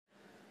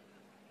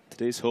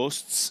Today's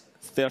hosts,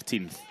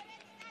 13th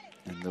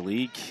in the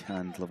league,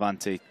 and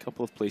Levante a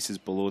couple of places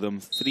below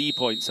them, 3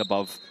 points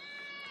above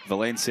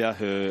Valencia,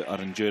 who are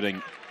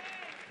enduring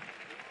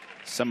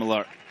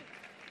similar,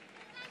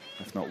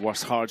 if not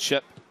worse,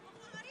 hardship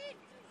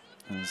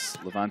as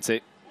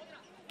Levante.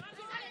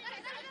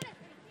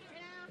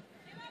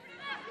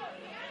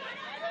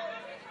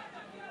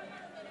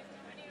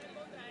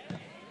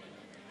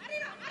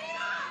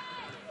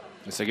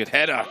 It's a good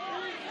header.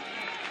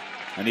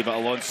 And Eva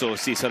Alonso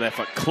sees her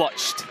effort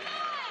clutched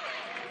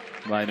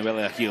by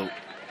Noelia Gil.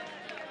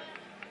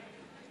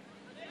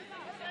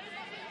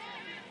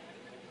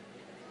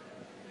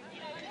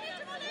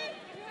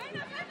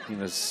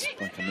 Here's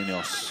Blanca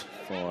Munoz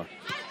for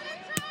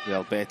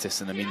Real Betis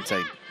in the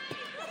meantime.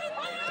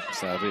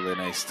 It's a really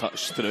nice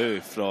touch through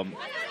from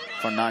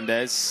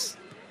Fernandez.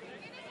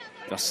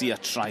 Garcia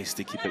tries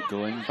to keep it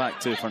going.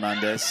 Back to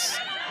Fernandez.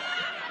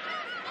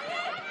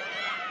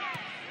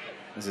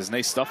 This is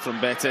nice stuff from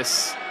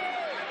Betis.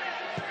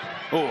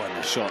 Oh, and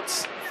the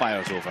shots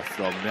fires over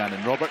from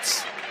Rhiannon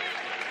Roberts.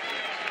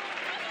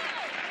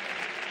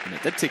 And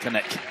it did take a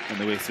nick on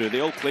the way through. They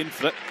all claimed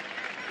for it.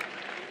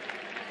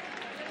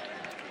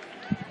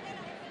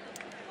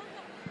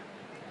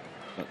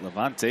 But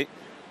Levante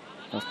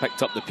have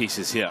picked up the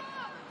pieces here.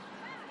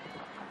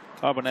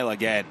 Carbonell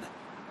again.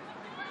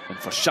 And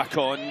for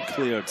Chacon,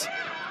 cleared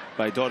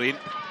by Doreen.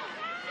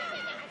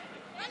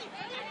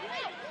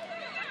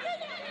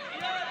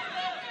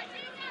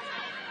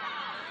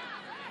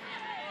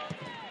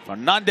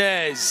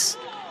 Fernandez.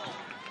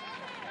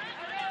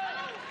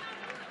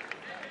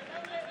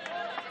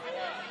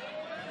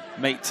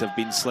 Might have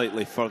been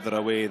slightly further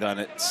away than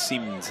it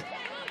seemed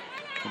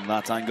from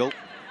that angle.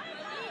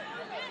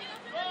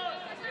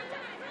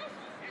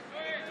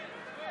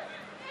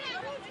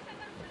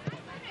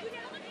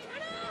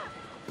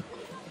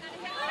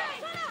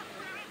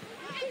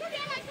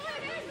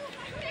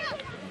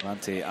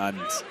 Levante and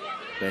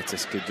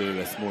Betis could do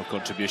with more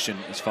contribution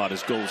as far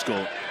as goals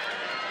go.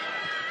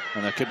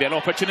 And there could be an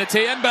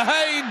opportunity in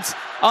behind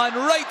and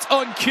right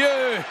on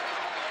cue.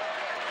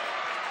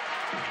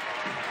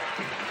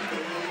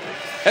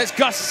 It's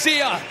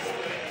Garcia.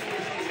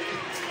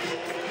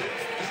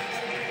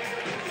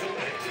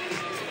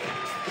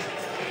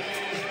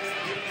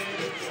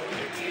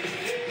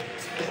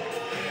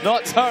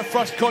 Not her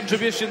first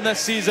contribution this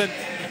season.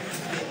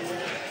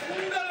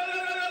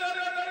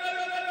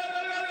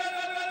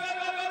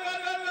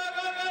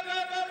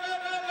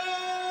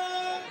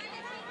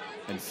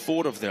 In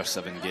 4 of their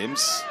 7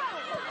 games.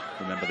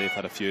 Remember, they've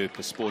had a few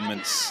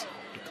postponements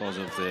because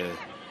of the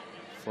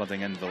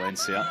flooding in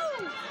Valencia.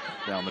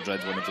 Real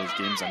Madrid, one of those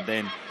games, and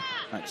then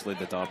actually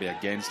the derby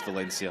against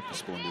Valencia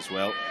postponed as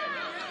well.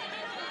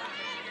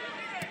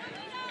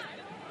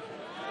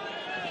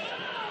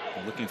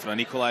 They're looking for an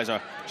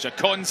equaliser.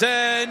 Chacon's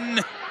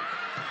in!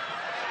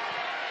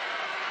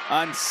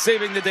 And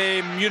saving the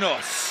day,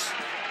 Munoz.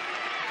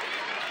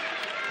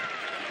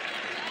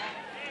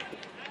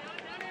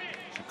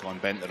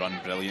 Bent the run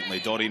brilliantly.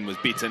 Doreen was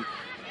beaten.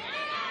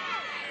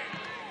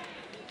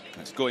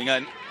 It's going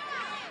in.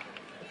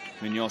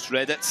 Munoz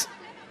read it.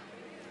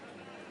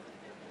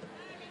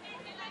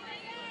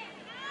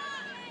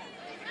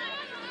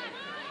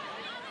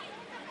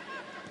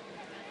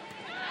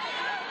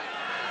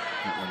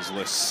 That one's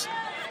loose.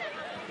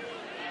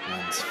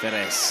 And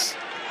Ferres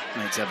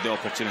might have the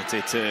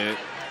opportunity to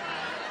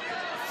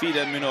feed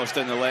in Munoz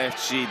down the left.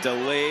 She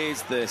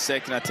delays. The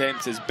second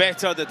attempt is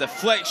better. The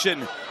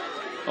deflection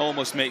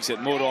almost makes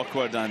it more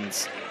awkward,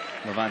 and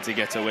Levante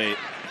get away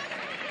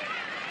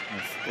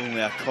with only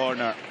a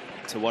corner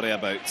to worry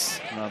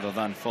about rather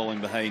than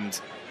falling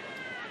behind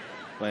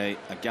by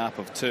a gap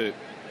of 2.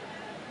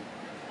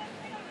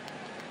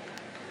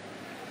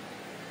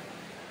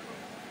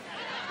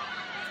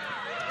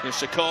 Here's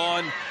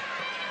Chacon.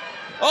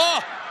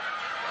 Oh!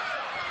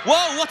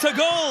 Whoa, what a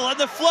goal! And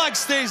the flag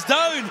stays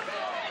down.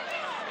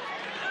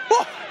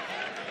 Whoa.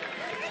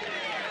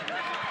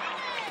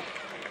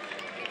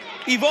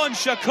 Yvonne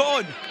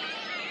Chacon.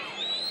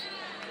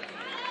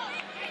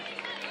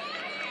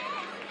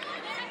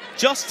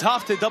 Just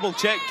have to double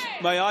check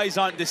my eyes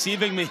aren't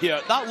deceiving me here.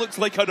 That looks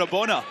like a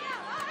Rabona.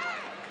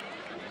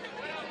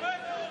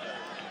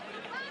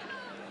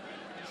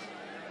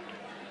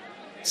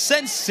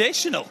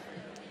 Sensational.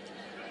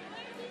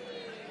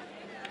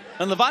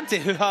 And Levante,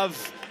 who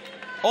have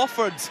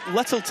offered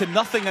little to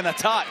nothing in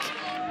attack,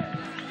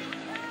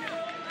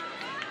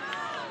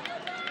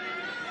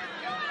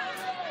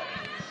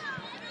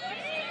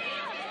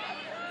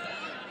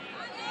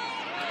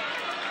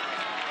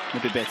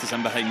 maybe Betis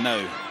in behind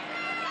now.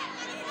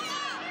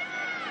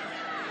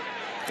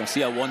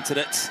 Garcia wanted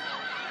it.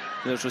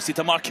 There's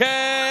Rosita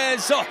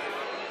Marquez. Oh!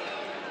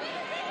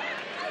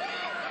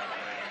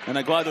 And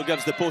Aguado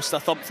gives the post a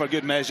thump for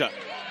good measure.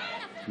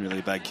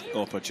 Really big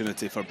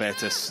opportunity for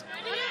Betis.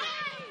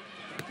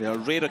 There are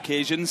rare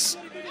occasions.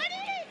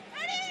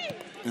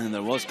 And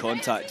there was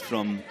contact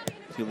from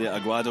Julia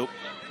Aguado.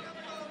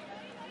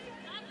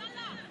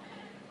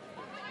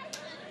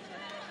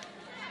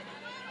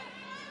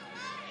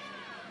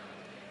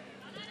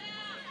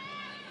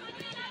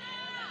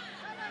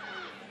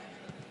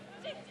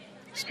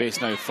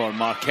 Space now for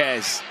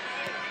Marquez.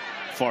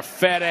 For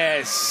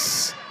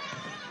Ferres.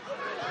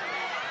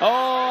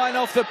 Oh, and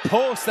off the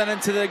post and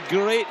into the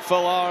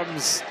grateful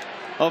arms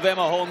of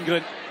Emma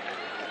Holmgren.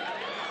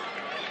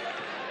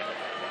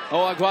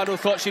 Oh, Aguado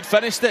thought she'd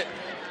finished it.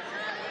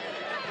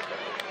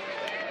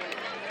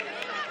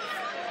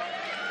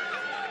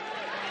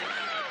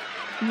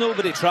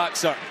 Nobody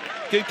tracks her.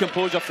 Good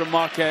composure from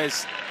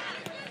Marquez.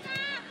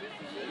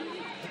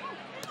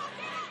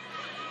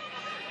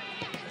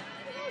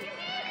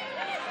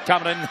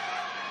 Cameron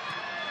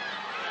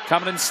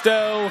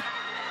still.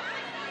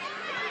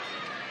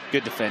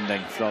 Good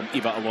defending from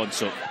Eva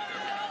Alonso.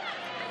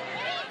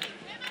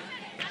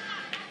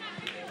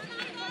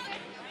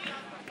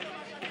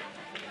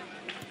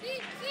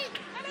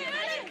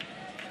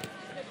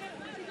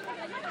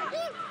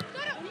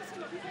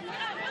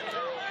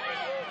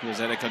 Here's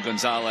Erica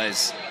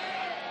Gonzalez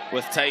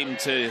with time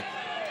to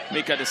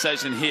make a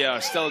decision here.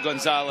 Still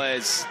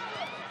Gonzalez.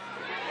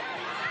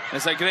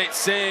 It's a great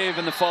save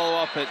in the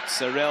follow-up.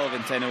 It's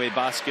irrelevant anyway.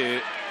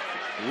 Bascu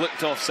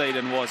looked offside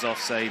and was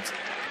offside.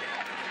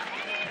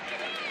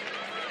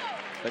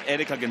 But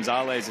Erica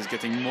Gonzalez is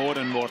getting more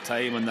and more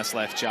time on this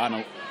left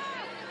channel.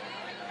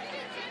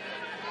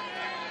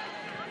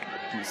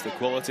 It's the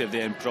quality of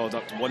the end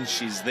product once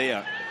she's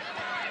there.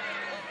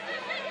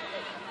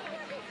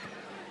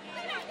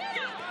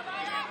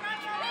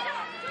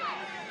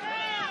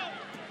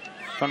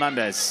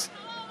 Fernandez.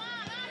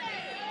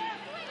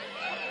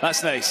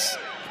 That's nice.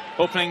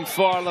 Opening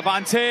for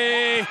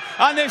Levante.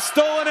 And they've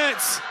stolen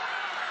it.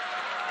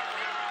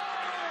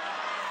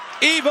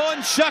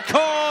 Yvonne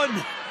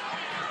Chacon.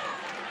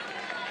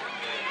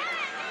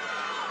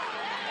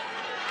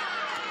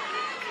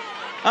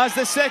 As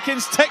the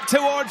seconds tick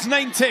towards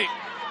 90.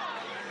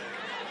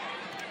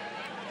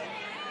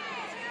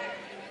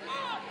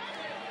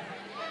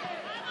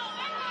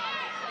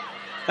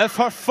 If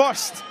her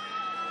first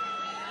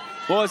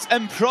was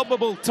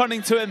improbable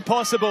turning to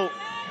impossible,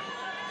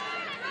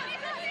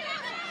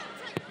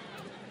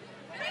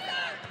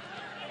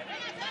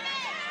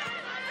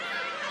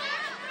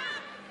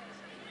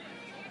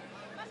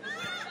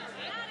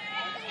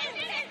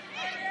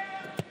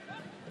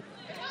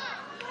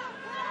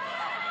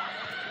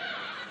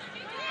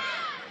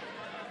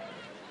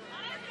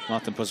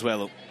 Martin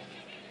Pozuelo.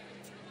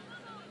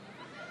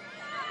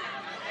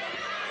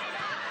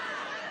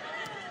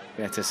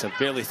 Betis have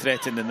barely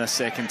threatened in this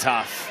second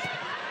half.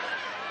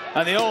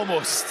 And they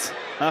almost,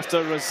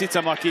 after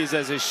Rosita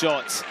Marquez's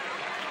shot,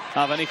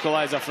 have an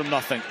equaliser from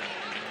nothing.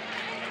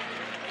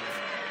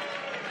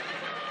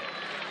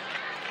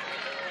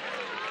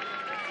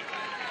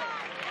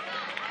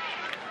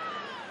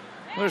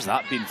 Where's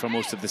that been for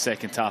most of the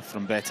second half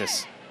from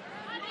Betis?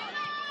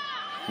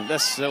 And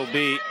this will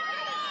be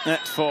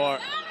it for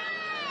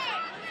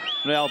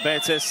Real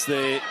Betis.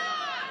 They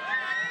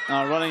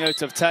are running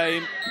out of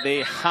time.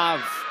 They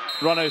have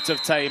run out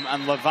of time,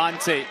 and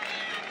Levante,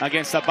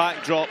 against a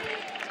backdrop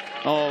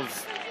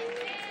of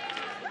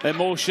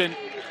emotion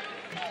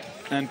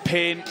and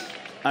pain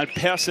and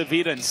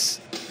perseverance,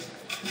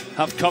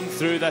 have come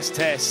through this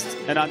test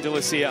in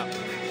Andalusia.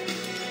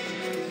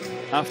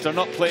 After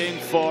not playing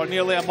for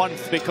nearly a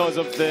month because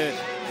of the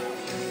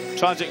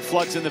tragic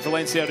floods in the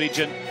Valencia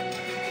region,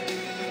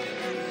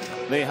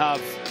 they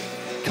have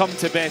come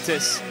to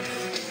Betis,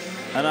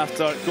 and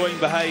after going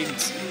behind,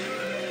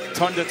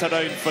 turned it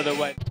around for the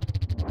win.